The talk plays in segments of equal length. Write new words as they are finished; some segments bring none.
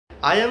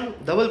I am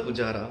Dhaval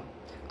Pujara.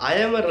 I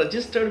am a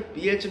registered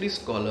PhD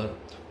scholar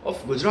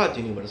of Gujarat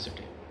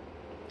University.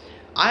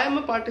 I am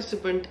a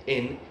participant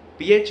in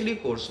PhD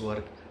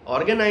coursework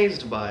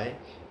organized by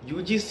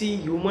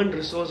UGC Human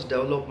Resource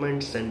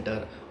Development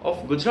Center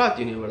of Gujarat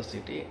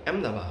University,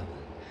 Ahmedabad.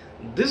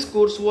 This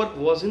coursework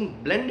was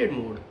in blended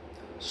mode,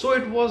 so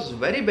it was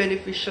very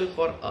beneficial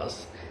for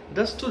us,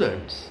 the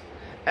students,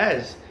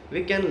 as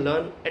we can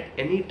learn at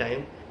any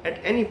time, at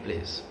any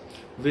place.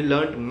 We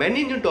learned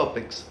many new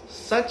topics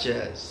such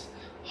as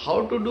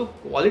how to do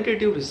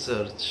qualitative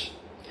research,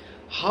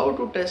 how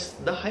to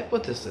test the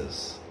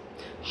hypothesis,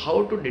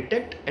 how to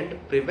detect and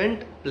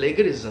prevent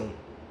plagiarism,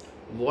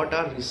 what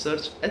are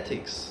research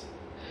ethics.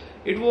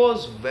 It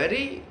was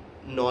very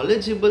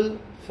knowledgeable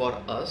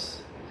for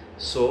us,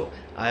 so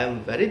I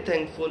am very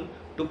thankful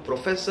to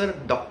Professor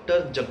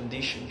Dr.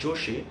 Jagdish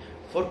Joshi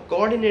for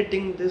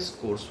coordinating this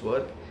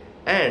coursework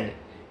and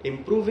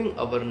improving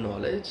our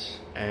knowledge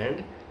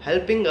and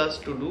helping us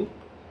to do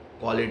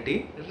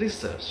quality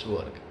research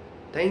work.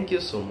 Thank you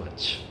so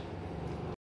much.